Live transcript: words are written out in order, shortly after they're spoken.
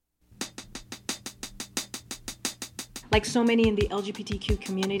Like so many in the LGBTQ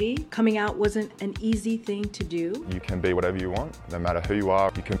community, coming out wasn't an easy thing to do. You can be whatever you want, no matter who you are.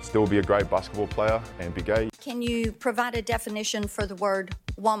 You can still be a great basketball player and be gay. Can you provide a definition for the word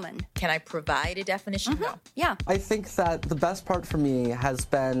woman? Can I provide a definition? No. Yeah. I think that the best part for me has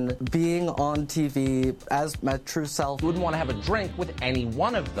been being on TV as my true self. You wouldn't want to have a drink with any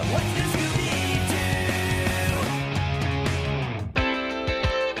one of them.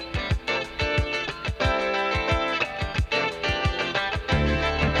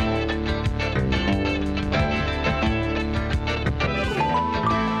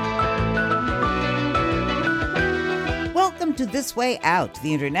 Welcome to This Way Out,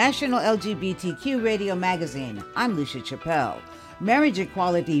 the international LGBTQ radio magazine. I'm Lucia Chappelle. Marriage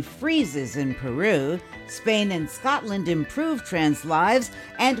equality freezes in Peru, Spain and Scotland improve trans lives,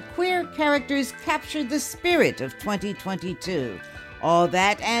 and queer characters capture the spirit of 2022. All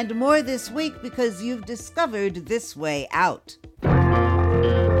that and more this week because you've discovered This Way Out.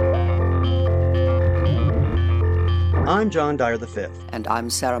 I'm John Dyer V. And I'm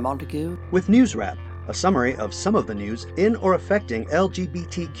Sarah Montague. With News Wrap, a summary of some of the news in or affecting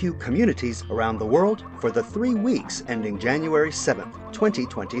LGBTQ communities around the world for the 3 weeks ending January 7th,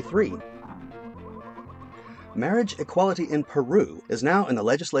 2023. Marriage equality in Peru is now in the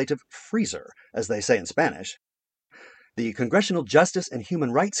legislative freezer, as they say in Spanish. The Congressional Justice and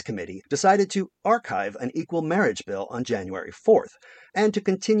Human Rights Committee decided to archive an equal marriage bill on January 4th and to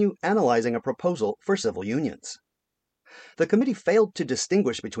continue analyzing a proposal for civil unions. The committee failed to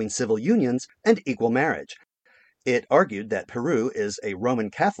distinguish between civil unions and equal marriage. It argued that Peru is a Roman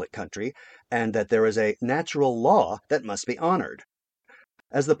Catholic country and that there is a natural law that must be honored.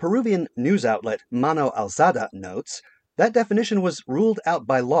 As the Peruvian news outlet Mano Alzada notes, that definition was ruled out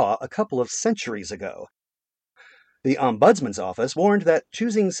by law a couple of centuries ago. The Ombudsman's office warned that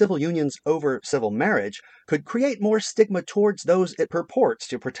choosing civil unions over civil marriage could create more stigma towards those it purports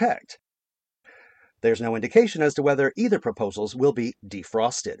to protect. There's no indication as to whether either proposals will be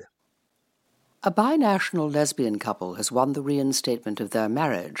defrosted. A binational lesbian couple has won the reinstatement of their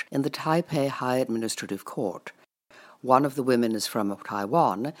marriage in the Taipei High Administrative Court. One of the women is from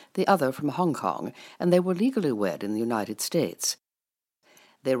Taiwan, the other from Hong Kong, and they were legally wed in the United States.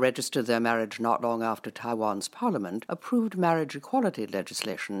 They registered their marriage not long after Taiwan's parliament approved marriage equality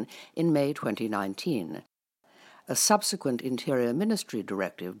legislation in May 2019. A subsequent Interior Ministry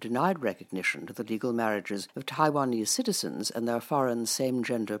directive denied recognition to the legal marriages of Taiwanese citizens and their foreign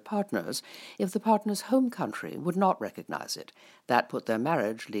same-gender partners if the partner's home country would not recognize it. That put their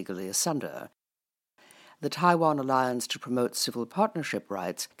marriage legally asunder. The Taiwan Alliance to Promote Civil Partnership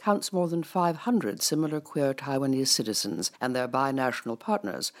Rights counts more than 500 similar queer Taiwanese citizens and their binational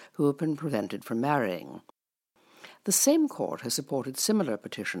partners who have been prevented from marrying. The same court has supported similar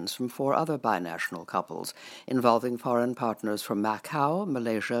petitions from 4 other binational couples involving foreign partners from Macau,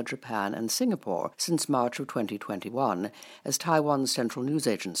 Malaysia, Japan, and Singapore since March of 2021, as Taiwan's Central News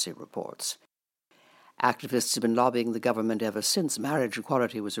Agency reports. Activists have been lobbying the government ever since marriage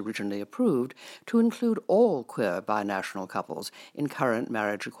equality was originally approved to include all queer binational couples in current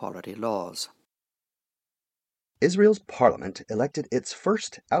marriage equality laws. Israel's parliament elected its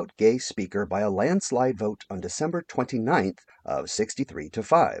first out-gay speaker by a landslide vote on December 29th of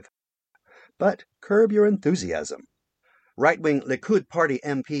 63-5. But curb your enthusiasm. Right-wing Likud Party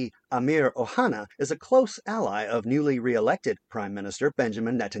MP Amir Ohana is a close ally of newly re-elected Prime Minister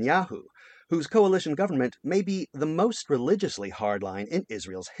Benjamin Netanyahu, whose coalition government may be the most religiously hardline in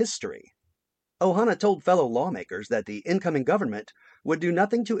Israel's history. Ohana told fellow lawmakers that the incoming government would do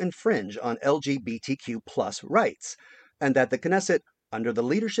nothing to infringe on LGBTQ+ rights, and that the Knesset, under the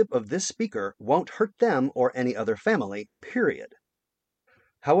leadership of this speaker, won't hurt them or any other family, period.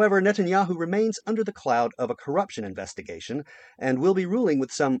 However, Netanyahu remains under the cloud of a corruption investigation and will be ruling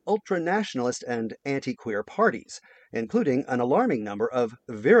with some ultra-nationalist and anti-queer parties, including an alarming number of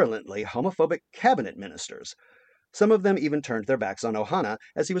virulently homophobic cabinet ministers. Some of them even turned their backs on Ohana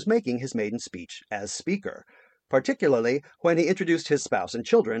as he was making his maiden speech as speaker, particularly when he introduced his spouse and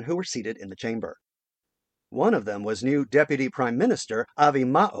children who were seated in the chamber. One of them was new Deputy Prime Minister Avi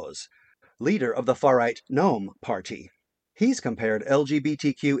Maoz, leader of the far-right Noam party. He's compared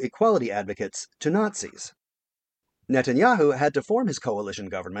LGBTQ equality advocates to Nazis. Netanyahu had to form his coalition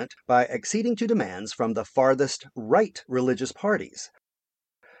government by acceding to demands from the farthest right religious parties.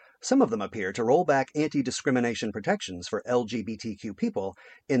 Some of them appear to roll back anti-discrimination protections for LGBTQ people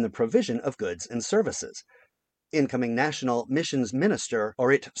in the provision of goods and services. Incoming National Missions Minister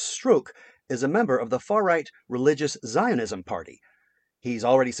Orit Struk is a member of the far-right Religious Zionism Party. He's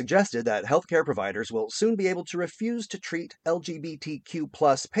already suggested that healthcare providers will soon be able to refuse to treat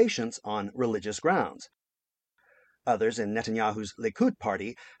LGBTQ+ patients on religious grounds. Others in Netanyahu's Likud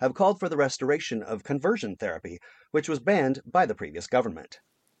party have called for the restoration of conversion therapy, which was banned by the previous government.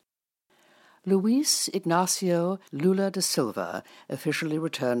 Luiz Ignacio Lula da Silva officially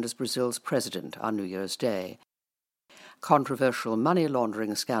returned as Brazil's president on New Year's Day. Controversial money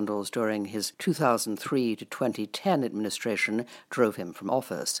laundering scandals during his 2003 to 2010 administration drove him from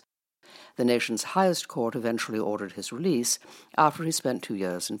office. The nation's highest court eventually ordered his release after he spent 2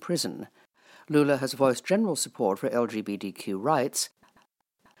 years in prison. Lula has voiced general support for LGBTQ rights.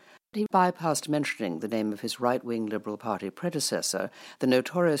 He bypassed mentioning the name of his right-wing Liberal Party predecessor, the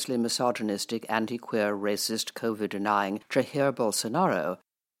notoriously misogynistic, anti-queer, racist, COVID-denying Jair Bolsonaro.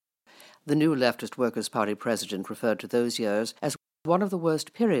 The new leftist Workers' Party president referred to those years as one of the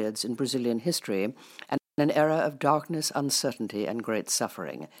worst periods in Brazilian history and an era of darkness, uncertainty, and great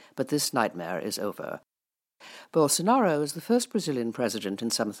suffering. But this nightmare is over. Bolsonaro is the first Brazilian president in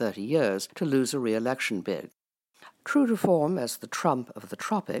some 30 years to lose a re-election bid. True to form as the Trump of the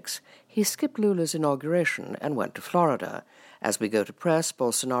tropics, he skipped Lula's inauguration and went to Florida. As we go to press,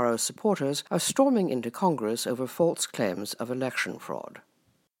 Bolsonaro's supporters are storming into Congress over false claims of election fraud.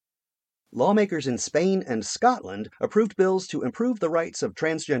 Lawmakers in Spain and Scotland approved bills to improve the rights of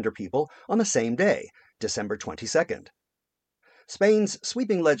transgender people on the same day, December 22nd. Spain's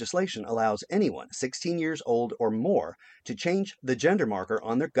sweeping legislation allows anyone 16 years old or more to change the gender marker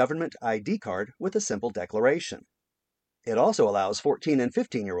on their government ID card with a simple declaration. It also allows 14 and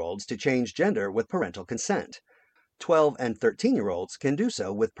 15-year-olds to change gender with parental consent. 12 and 13-year-olds can do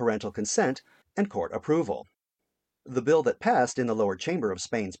so with parental consent and court approval. The bill that passed in the lower chamber of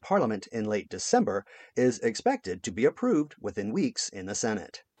Spain's parliament in late December is expected to be approved within weeks in the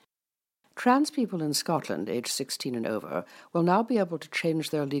Senate. Trans people in Scotland, aged 16 and over, will now be able to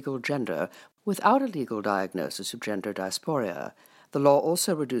change their legal gender without a legal diagnosis of gender dysphoria. The law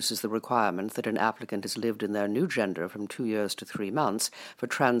also reduces the requirement that an applicant has lived in their new gender from 2 years to 3 months for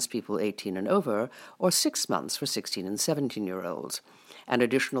trans people 18 and over, or 6 months for 16 and 17-year-olds. An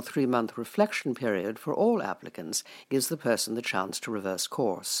additional 3-month reflection period for all applicants gives the person the chance to reverse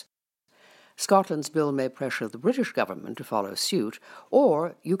course. Scotland's bill may pressure the British government to follow suit,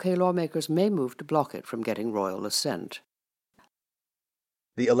 or UK lawmakers may move to block it from getting royal assent.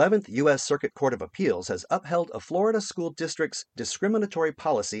 The 11th U.S. Circuit Court of Appeals has upheld a Florida school district's discriminatory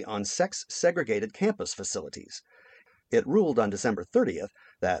policy on sex-segregated campus facilities. It ruled on December 30th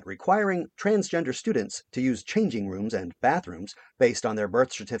that requiring transgender students to use changing rooms and bathrooms based on their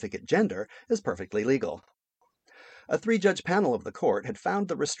birth certificate gender is perfectly legal. A 3-judge panel of the court had found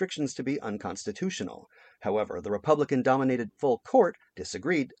the restrictions to be unconstitutional. However, the Republican-dominated full court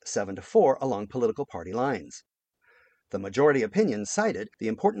disagreed 7-4 along political party lines. The majority opinion cited the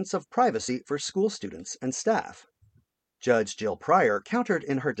importance of privacy for school students and staff. Judge Jill Pryor countered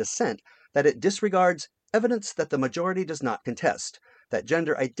in her dissent that it disregards evidence that the majority does not contest, that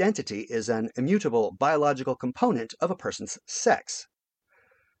gender identity is an immutable biological component of a person's sex.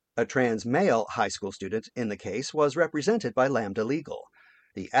 A trans male high school student in the case was represented by Lambda Legal.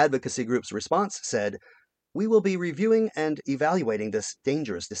 The advocacy group's response said, "We will be reviewing and evaluating this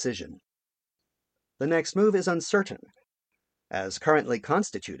dangerous decision." The next move is uncertain. As currently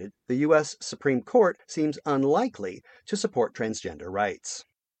constituted, the U.S. Supreme Court seems unlikely to support transgender rights.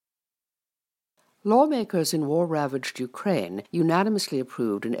 Lawmakers in war-ravaged Ukraine unanimously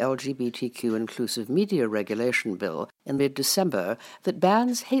approved an LGBTQ-inclusive media regulation bill in mid-December that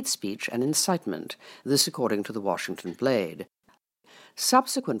bans hate speech and incitement, this according to the Washington Blade.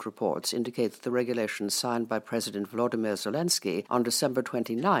 Subsequent reports indicate that the regulations signed by President Volodymyr Zelensky on December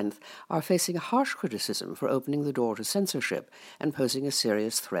 29th are facing harsh criticism for opening the door to censorship and posing a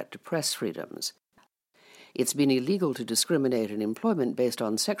serious threat to press freedoms. It's been illegal to discriminate in employment based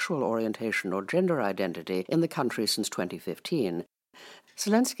on sexual orientation or gender identity in the country since 2015.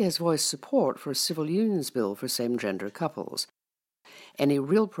 Zelensky has voiced support for a civil unions bill for same-gender couples. Any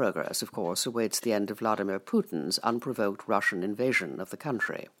real progress, of course, awaits the end of Vladimir Putin's unprovoked Russian invasion of the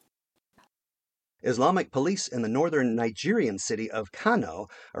country. Islamic police in the northern Nigerian city of Kano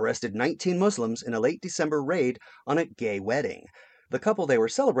arrested 19 Muslims in a late December raid on a gay wedding. The couple they were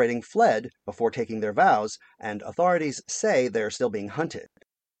celebrating fled before taking their vows, and authorities say they're still being hunted.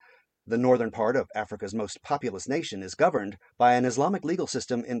 The northern part of Africa's most populous nation is governed by an Islamic legal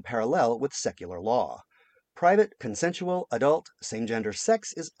system in parallel with secular law. Private, consensual, adult, same-gender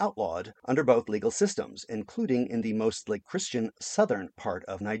sex is outlawed under both legal systems, including in the mostly Christian southern part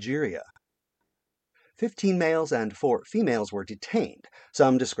of Nigeria. 15 males and 4 females were detained,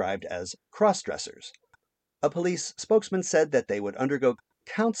 some described as cross-dressers. A police spokesman said that they would undergo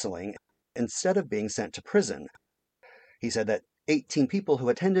counseling instead of being sent to prison. He said that 18 people who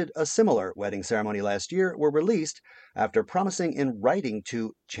attended a similar wedding ceremony last year were released after promising in writing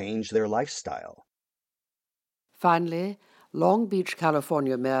to change their lifestyle. Finally, Long Beach,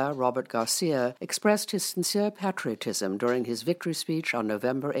 California Mayor Robert Garcia expressed his sincere patriotism during his victory speech on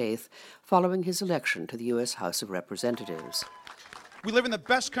November 8th, following his election to the U.S. House of Representatives. We live in the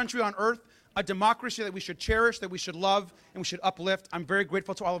best country on earth, a democracy that we should cherish, that we should love, and we should uplift. I'm very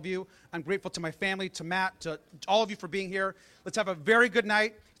grateful to all of you. I'm grateful to my family, to Matt, to all of you for being here. Let's have a very good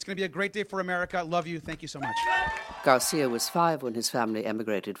night. It's going to be a great day for America. Love you. Thank you so much. Garcia was 5 when his family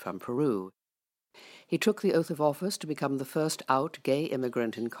emigrated from Peru. He took the oath of office to become the first out gay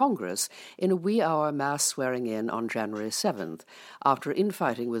immigrant in Congress in a wee-hour mass swearing-in on January 7th, after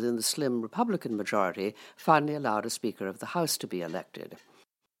infighting within the slim Republican majority finally allowed a Speaker of the House to be elected.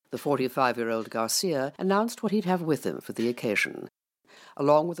 The 45-year-old Garcia announced what he'd have with him for the occasion.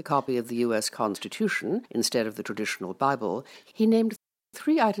 Along with a copy of the U.S. Constitution, instead of the traditional Bible, he named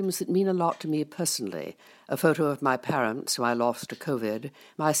 3 items that mean a lot to me personally: a photo of my parents who I lost to COVID,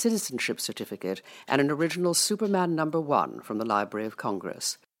 my citizenship certificate, and an original Superman #1 from the Library of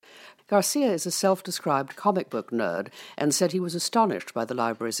Congress. Garcia is a self-described comic book nerd and said he was astonished by the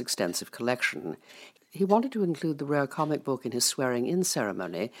library's extensive collection. He wanted to include the rare comic book in his swearing-in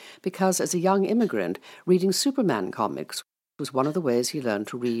ceremony because, as a young immigrant, reading Superman comics was one of the ways he learned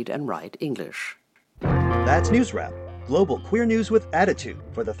to read and write English. That's News Wrap, global queer news with attitude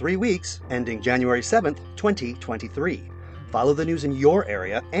for the 3 weeks ending January 7th, 2023. Follow the news in your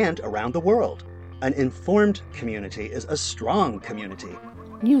area and around the world. An informed community is a strong community.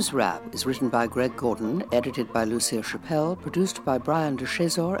 News Wrap is written by Greg Gordon, edited by Lucia Chappelle, produced by Brian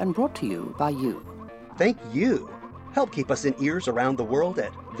DeShazor, and brought to you by you. Thank you. Help keep us in ears around the world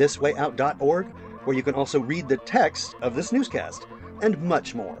at thiswayout.org, where you can also read the text of this newscast, and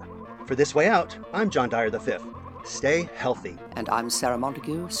much more. For This Way Out, I'm John Dyer V. Stay healthy. And I'm Sarah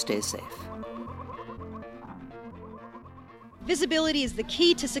Montague. Stay safe. Visibility is the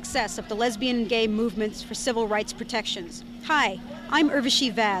key to success of the lesbian and gay movements for civil rights protections. Hi, I'm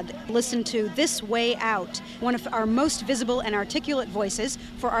Urvashi Vad. Listen to This Way Out, one of our most visible and articulate voices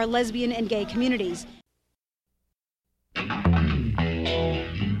for our lesbian and gay communities.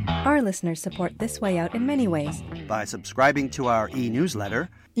 Our listeners support This Way Out in many ways. By subscribing to our e-newsletter,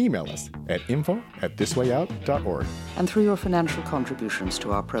 email us at info@thiswayout.org, and through your financial contributions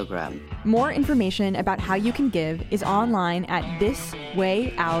to our program. More information about how you can give is online at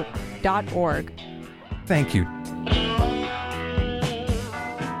thiswayout.org. Thank you.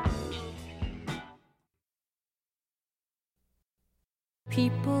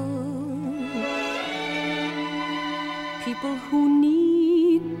 People who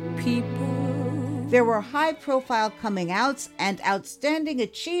need people. There were high-profile coming-outs and outstanding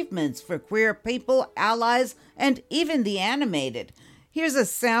achievements for queer people, allies, and even the animated. Here's a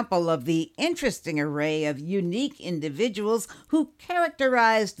sample of the interesting array of unique individuals who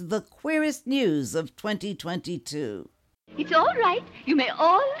characterized the queerest news of 2022. It's all right. You may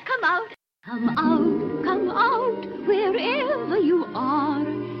all come out. Come out, wherever you are.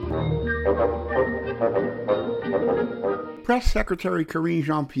 Press Secretary Karine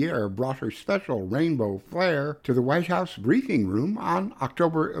Jean-Pierre brought her special rainbow flare to the White House briefing room on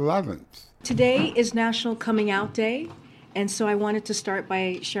October 11th. Today is National Coming Out Day, and so I wanted to start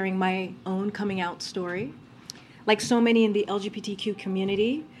by sharing my own coming out story. Like so many in the LGBTQ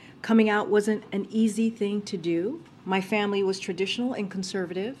community, coming out wasn't an easy thing to do. My family was traditional and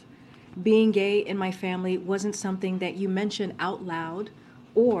conservative. Being gay in my family wasn't something that you mentioned out loud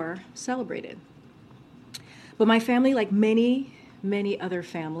or celebrated. But my family, like many, many other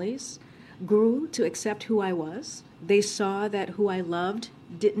families, grew to accept who I was. They saw that who I loved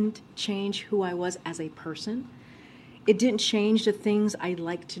didn't change who I was as a person. It didn't change the things I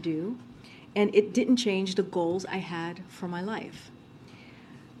liked to do, and it didn't change the goals I had for my life.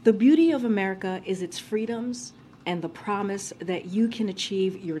 The beauty of America is its freedoms and the promise that you can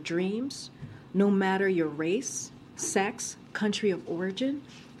achieve your dreams, no matter your race, sex, country of origin,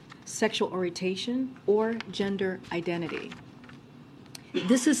 sexual orientation, or gender identity.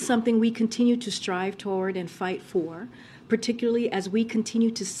 This is something we continue to strive toward and fight for, particularly as we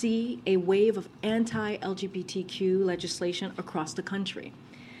continue to see a wave of anti-LGBTQ legislation across the country.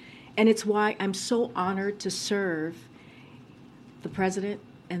 And it's why I'm so honored to serve the President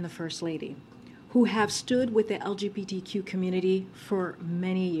and the First Lady, who have stood with the LGBTQ community for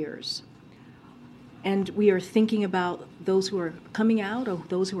many years. And we are thinking about those who are coming out or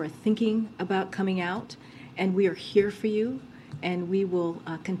those who are thinking about coming out, and we are here for you, and we will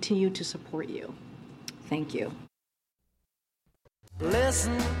continue to support you. Thank you.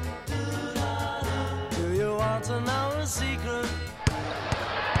 Listen, do you want want to know a secret.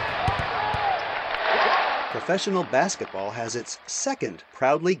 Professional basketball has its second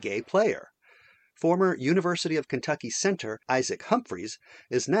proudly gay player. Former University of Kentucky center Isaac Humphries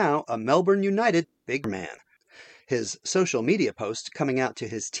is now a Melbourne United big man. His social media post coming out to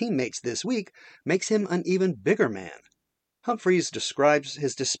his teammates this week makes him an even bigger man. Humphries describes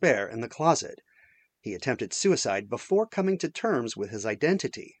his despair in the closet. He attempted suicide before coming to terms with his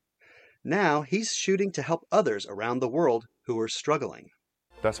identity. Now he's shooting to help others around the world who are struggling.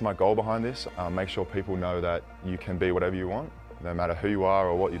 That's my goal behind this. Make sure people know that you can be whatever you want, no matter who you are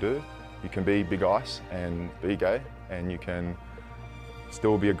or what you do. You can be big ice and be gay, and you can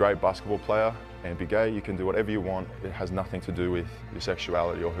still be a great basketball player and be gay. You can do whatever you want. It has nothing to do with your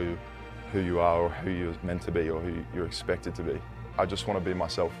sexuality or who you are or who you're meant to be or who you're expected to be. I just want to be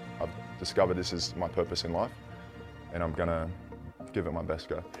myself. I've discovered this is my purpose in life, and I'm gonna give it my best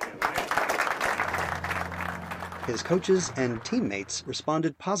go. His coaches and teammates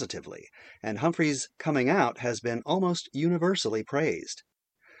responded positively, and Humphries' coming out has been almost universally praised.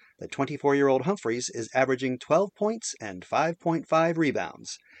 The 24-year-old Humphries is averaging 12 points and 5.5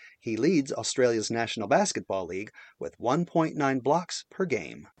 rebounds. He leads Australia's National Basketball League with 1.9 blocks per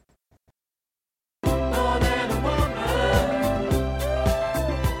game.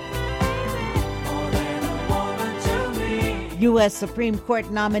 U.S. Supreme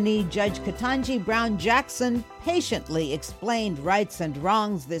Court nominee Judge Ketanji Brown Jackson patiently explained rights and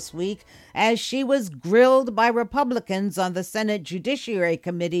wrongs this week as she was grilled by Republicans on the Senate Judiciary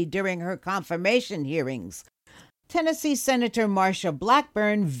Committee during her confirmation hearings. Tennessee Senator Marsha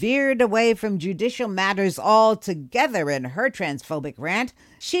Blackburn veered away from judicial matters altogether in her transphobic rant.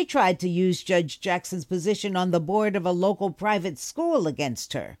 She tried to use Judge Jackson's position on the board of a local private school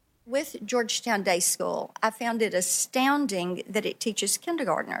against her. With Georgetown Day School, I found it astounding that it teaches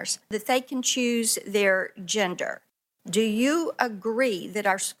kindergartners that they can choose their gender. Do you agree that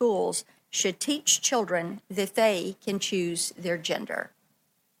our schools should teach children that they can choose their gender?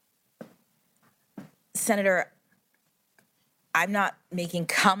 Senator, I'm not making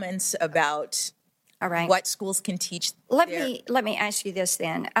comments about what schools can teach. Let me ask you this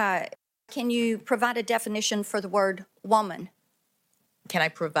then. Can you provide a definition for the word woman? Can I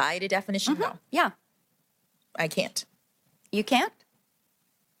provide a definition? No. Yeah. I can't. You can't?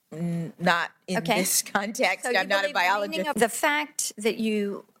 Not in this context. So I'm not a biologist. The fact that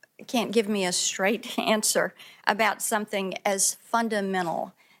you can't give me a straight answer about something as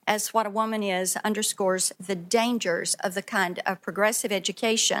fundamental as what a woman is underscores the dangers of the kind of progressive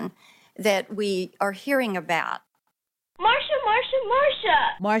education that we are hearing about.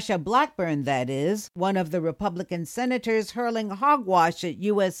 Marsha Blackburn, that is, one of the Republican senators hurling hogwash at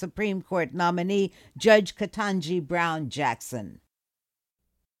U.S. Supreme Court nominee Judge Ketanji Brown Jackson.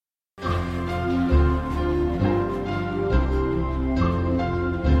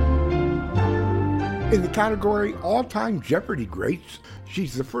 In the category All-Time Jeopardy Greats,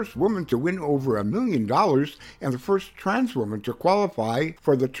 she's the first woman to win over $1 million and the first trans woman to qualify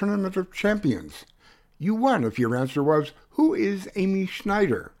for the Tournament of Champions. You won if your answer was, who is Amy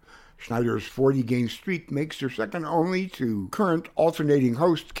Schneider? Schneider's 40-game streak makes her second only to current alternating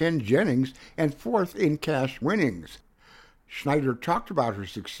host Ken Jennings and fourth in cash winnings. Schneider talked about her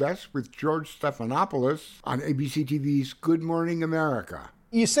success with George Stephanopoulos on ABC TV's Good Morning America.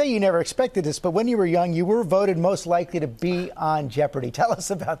 You say you never expected this, but when you were young, you were voted most likely to be on Jeopardy. Tell us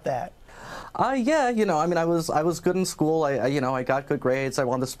about that. Yeah, I was good in school. I got good grades. I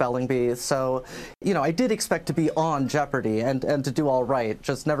won the spelling bee. So, I did expect to be on Jeopardy and to do all right.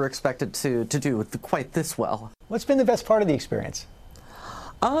 Just never expected to do quite this well. What's been the best part of the experience?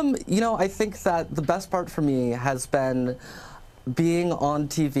 I think that the best part for me has been being on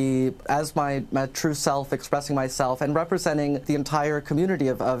TV as my true self, expressing myself and representing the entire community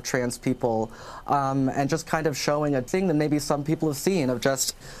of trans people, and just kind of showing a thing that maybe some people have seen of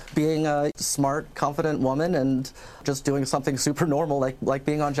just being a smart, confident woman and just doing something super normal like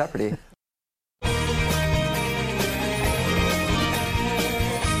being on Jeopardy.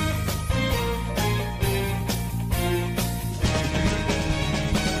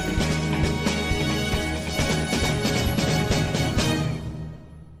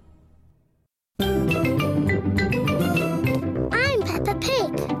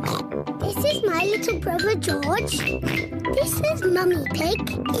 George. This is Mummy Pig.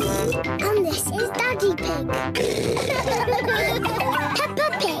 And this is Daddy Pig.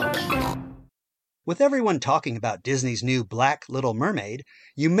 Peppa Pig. With everyone talking about Disney's new Black Little Mermaid,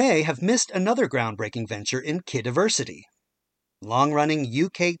 you may have missed another groundbreaking venture in kidiversity. Long-running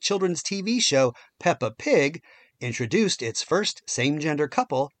UK children's TV show Peppa Pig introduced its first same-gender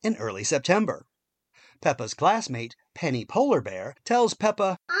couple in early September. Peppa's classmate, Penny Polar Bear, tells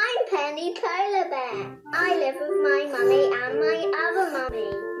Peppa, I'm Penny Polar Bear. I live with my mummy and my other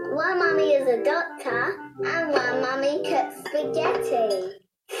mummy. One mummy is a doctor and one mummy cooks spaghetti.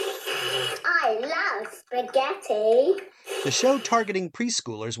 I love spaghetti. The show targeting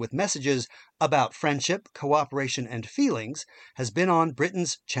preschoolers with messages about friendship, cooperation, and feelings has been on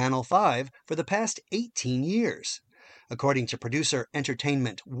Britain's Channel 5 for the past 18 years. According to producer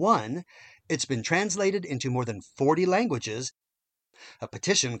Entertainment One, it's been translated into more than 40 languages. A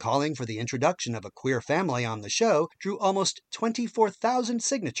petition calling for the introduction of a queer family on the show drew almost 24,000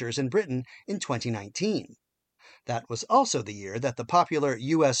 signatures in Britain in 2019. That was also the year that the popular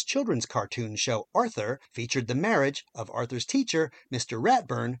U.S. children's cartoon show Arthur featured the marriage of Arthur's teacher, Mr.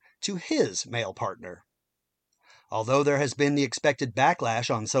 Ratburn, to his male partner. Although there has been the expected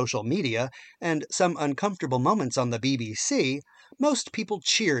backlash on social media and some uncomfortable moments on the BBC, most people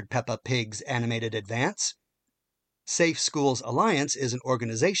cheered Peppa Pig's animated advance. Safe Schools Alliance is an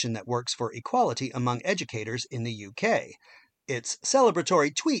organization that works for equality among educators in the UK. Its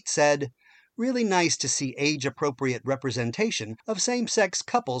celebratory tweet said, "Really nice to see age-appropriate representation of same-sex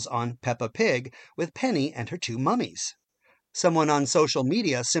couples on Peppa Pig with Penny and her two mummies." Someone on social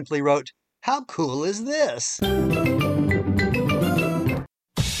media simply wrote, "How cool is this?"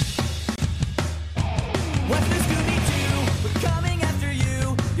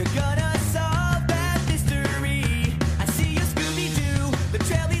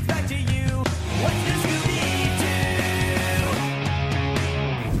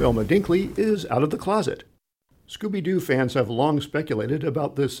 Velma Dinkley is out of the closet. Scooby-Doo fans have long speculated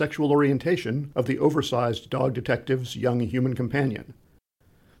about the sexual orientation of the oversized dog detective's young human companion.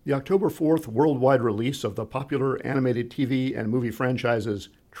 The October 4th worldwide release of the popular animated TV and movie franchises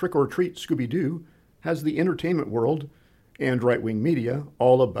Trick or Treat Scooby-Doo has the entertainment world and right-wing media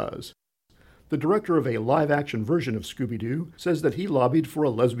all abuzz. The director of a live-action version of Scooby-Doo says that he lobbied for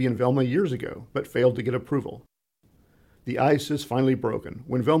a lesbian Velma years ago, but failed to get approval. The ice is finally broken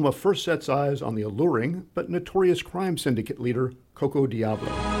when Velma first sets eyes on the alluring but notorious crime syndicate leader, Coco Diablo.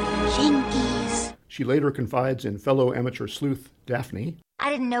 Jinkies. She later confides in fellow amateur sleuth, Daphne.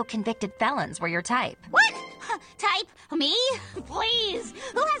 I didn't know convicted felons were your type. What? Type? Me? Please.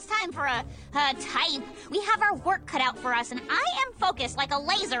 Who has time for a type? We have our work cut out for us, and I am focused like a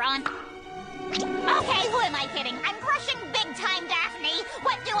laser on... Okay, who am I kidding? I'm crushing big time, Daphne.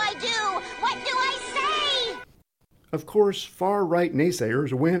 What do I do? What do I say? Of course, far-right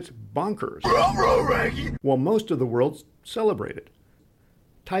naysayers went bonkers, while most of the world celebrated.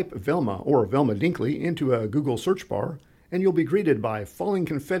 Type Velma or Velma Dinkley into a Google search bar, and you'll be greeted by falling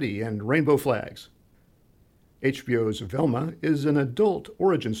confetti and rainbow flags. HBO's Velma is an adult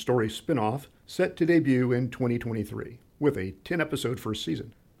origin story spin-off set to debut in 2023, with a 10-episode first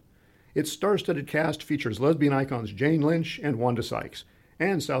season. Its star-studded cast features lesbian icons Jane Lynch and Wanda Sykes,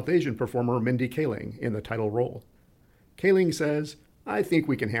 and South Asian performer Mindy Kaling in the title role. Kaling says, "I think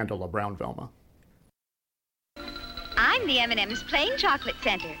we can handle a brown Velma." I'm the M&M's Plain Chocolate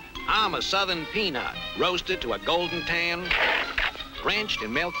Center. I'm a Southern peanut, roasted to a golden tan, drenched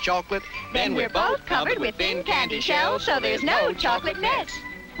in milk chocolate. Then we're both covered with thin candy shells, so there's no chocolate mess.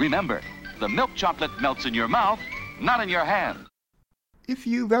 Remember, the milk chocolate melts in your mouth, not in your hand. If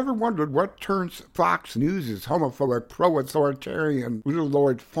you've ever wondered what turns Fox News' homophobic, pro-authoritarian Little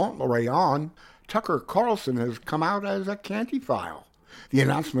Lord Fauntleroy on, Tucker Carlson has come out as a Candyphile. The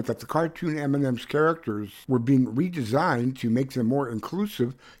announcement that the cartoon M&M's characters were being redesigned to make them more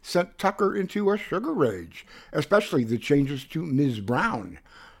inclusive sent Tucker into a sugar rage, especially the changes to Ms. Brown.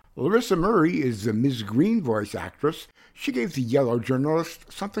 Larissa Murray is the Ms. Green voice actress. She gave the Yellow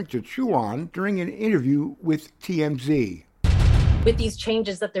journalist something to chew on during an interview with TMZ. With these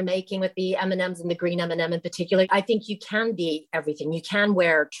changes that they're making with the M&Ms and the green M&M in particular, I think you can be everything. You can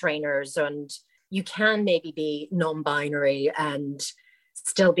wear trainers and you can maybe be non-binary and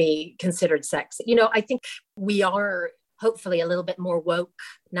still be considered sexy. You know, I think we are hopefully a little bit more woke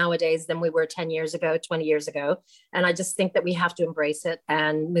nowadays than we were 10 years ago, 20 years ago. And I just think that we have to embrace it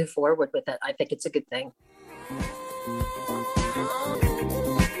and move forward with it. I think it's a good thing.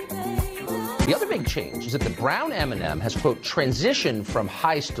 The other big change is that the brown M&M has, quote, transitioned from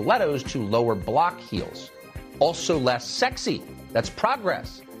high stilettos to lower block heels. Also less sexy. That's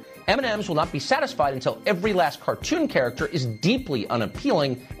progress. M&Ms will not be satisfied until every last cartoon character is deeply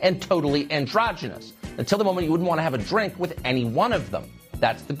unappealing and totally androgynous. Until the moment you wouldn't want to have a drink with any one of them.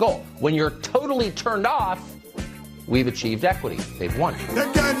 That's the goal. When you're totally turned off, we've achieved equity. They've won.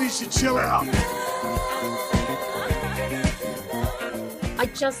 That guy needs to chill out. I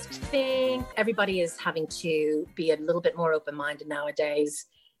just think everybody is having to be a little bit more open-minded nowadays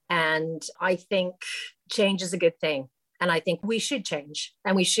And I think change is a good thing. And I think we should change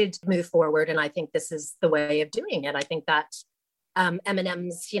and we should move forward. And I think this is the way of doing it. I think that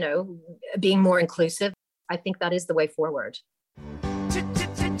M&M's, being more inclusive, I think that is the way forward.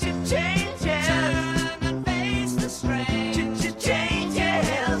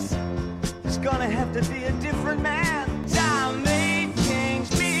 It's gonna have to be a different man. Time may change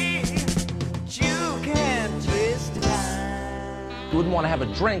me, but you can't twist time. You wouldn't want to have a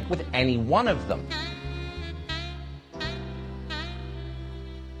drink with any one of them.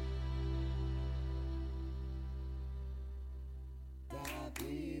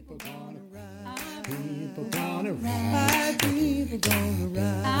 People gonna ride. People gonna ride. People gonna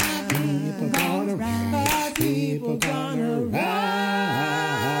ride. People gonna ride. People gonna ride.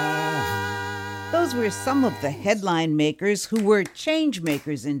 Those were some of the headline makers who were change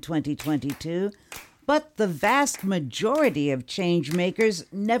makers in 2022, but the vast majority of change makers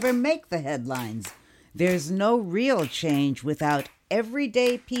never make the headlines. There's no real change without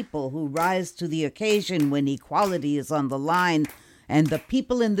everyday people who rise to the occasion when equality is on the line, and the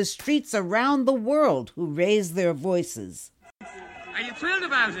people in the streets around the world who raise their voices. Are you thrilled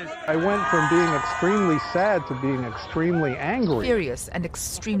about it? I went from being extremely sad to being extremely angry. Furious and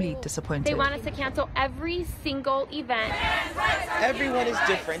extremely disappointed. They want us to cancel every single event. Everyone is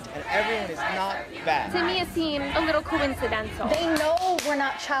different and everyone is not bad. To me, it seemed a little coincidental. They know we're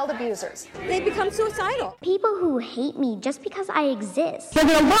not child abusers. They become suicidal. People who hate me just because I exist. They're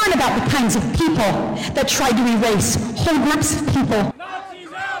going to learn about the kinds of people that try to erase whole groups of people.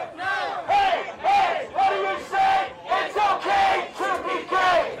 Nazis out now! Hey, hey, what do you say? It's okay to be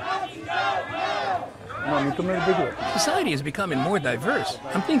gay! Nazis out now! Society is becoming more diverse.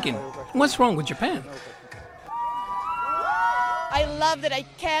 I'm thinking, what's wrong with Japan? I love that I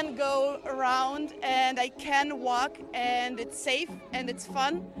can go around and I can walk and it's safe and it's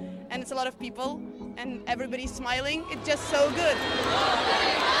fun and it's a lot of people and everybody's smiling. It's just so good.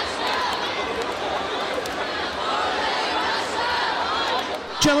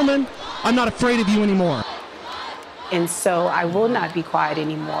 Gentlemen, I'm not afraid of you anymore. And so I will not be quiet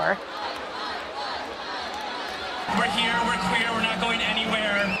anymore. We're here, we're queer, we're not going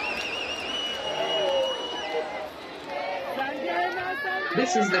anywhere.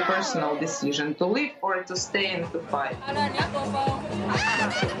 This is the personal decision to live or to stay and to fight.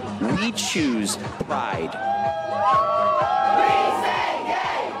 We choose pride.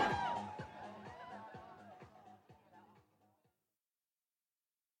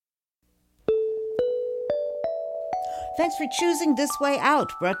 Thanks for choosing This Way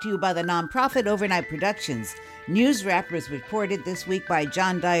Out, brought to you by the nonprofit Overnight Productions. News Wrap was reported this week by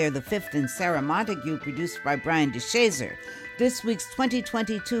John Dyer V and Sarah Montague, produced by Brian DeShazer. This week's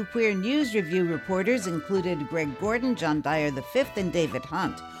 2022 Queer News Review reporters included Greg Gordon, John Dyer V, and David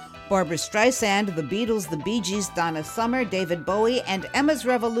Hunt. Barbra Streisand, The Beatles, The Bee Gees, Donna Summer, David Bowie, and Emma's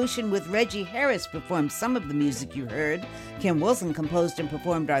Revolution with Reggie Harris performed some of the music you heard. Kim Wilson composed and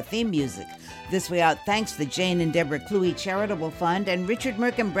performed our theme music. This Way Out thanks the Jane and Deborah Cluey Charitable Fund and Richard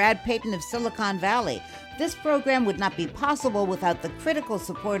Merck and Brad Payton of Silicon Valley. This program would not be possible without the critical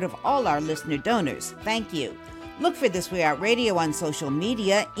support of all our listener donors. Thank you. Look for This Way Out Radio on social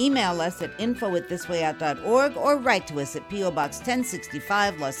media, email us at info@thiswayout.org, or write to us at P.O. Box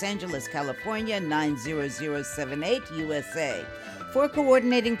 1065, Los Angeles, California, 90078, USA. For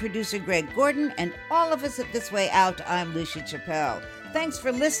coordinating producer Greg Gordon and all of us at This Way Out, I'm Lucia Chappelle. Thanks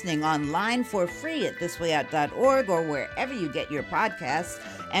for listening online for free at thiswayout.org or wherever you get your podcasts,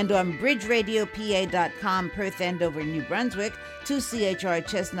 and on bridgeradiopa.com, Perth, Andover, New Brunswick, 2CHR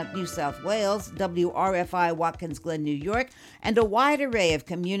Chestnut, New South Wales, WRFI Watkins Glen, New York, and a wide array of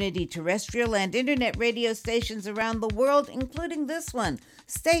community terrestrial and internet radio stations around the world, including this one.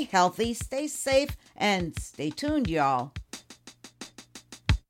 Stay healthy, stay safe, and stay tuned, y'all.